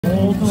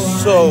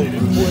So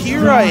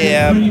here I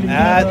am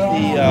at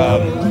the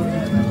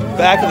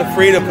back of the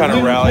Freedom kind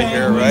of rally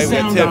here, right? We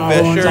got Tim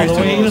Fisher, he's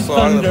doing a little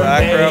song in the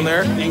background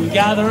there. You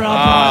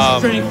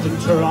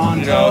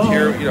know,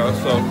 here, you know,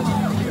 so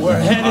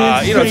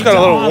you know, it's got a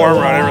little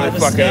warmer on it. Really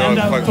fucking,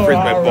 freeze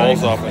my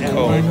balls off my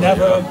coat.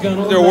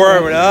 They're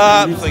warming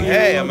up. It's like,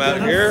 hey, I'm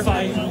out here.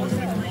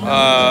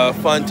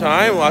 Fun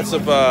time. Lots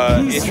of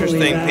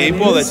interesting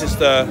people that just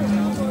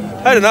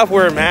had enough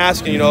wearing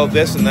masks and, you know,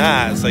 this and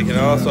that. It's like, you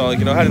know, so like,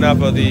 you know, had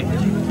enough of the.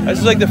 This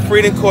is like the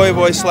Freedom Coy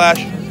Boy /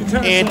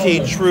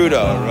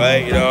 anti-Trudeau,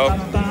 right? You know.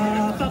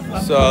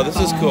 So this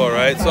is cool,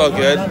 right? It's all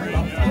good.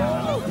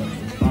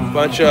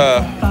 Bunch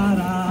of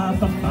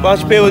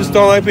people just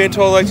don't like being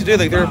told what to do.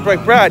 Like they're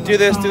like, Brad, do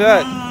this, do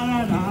that.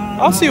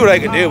 I'll see what I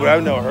can do, but I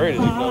have no hurry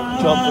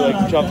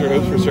to jump through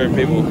hoops for certain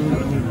people.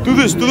 Do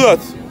this, do that.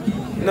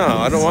 No,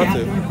 I don't want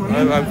to.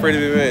 I'm free to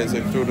be made. It's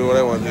like do what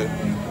I want to do.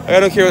 I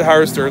don't care what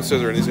Howard Stern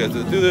says or these guys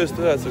do this,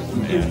 do that. Like,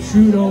 yeah.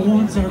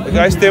 Like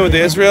I stand with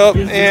Israel,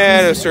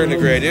 and to a certain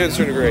degree I do, to a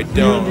certain degree I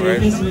don't,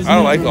 right? I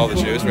don't like all the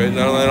Jews, right? I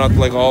don't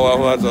like all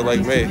that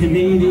like me.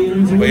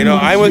 But you know,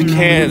 I'm with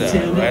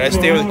Canada, right? I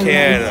stand with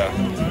Canada.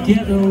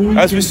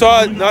 As we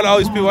saw, not all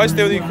these people. I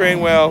stay with Ukraine.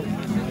 Well,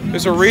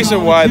 there's a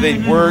reason why they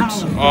weren't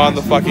on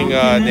the fucking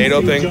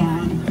NATO thing,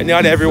 and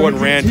not everyone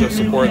ran to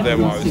support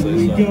them.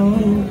 Obviously,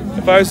 so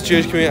if I was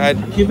Jewish community, I'd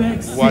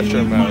watch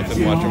their mouth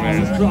and watch their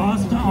manners.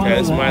 Okay,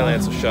 it's my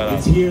land, so shut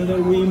up. But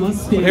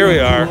here we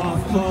are.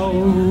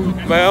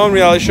 My own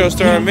reality show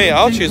starring me.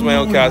 I'll choose my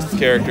own cast of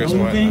characters.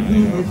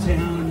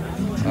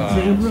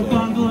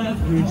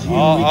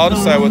 I'll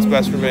decide what's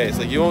best for me. It's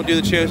like you won't do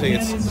the choosing.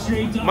 It's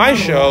my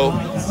show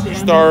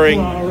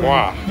starring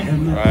moi,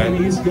 right?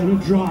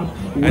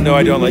 I know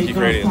I don't like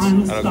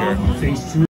Ukrainians. I don't care.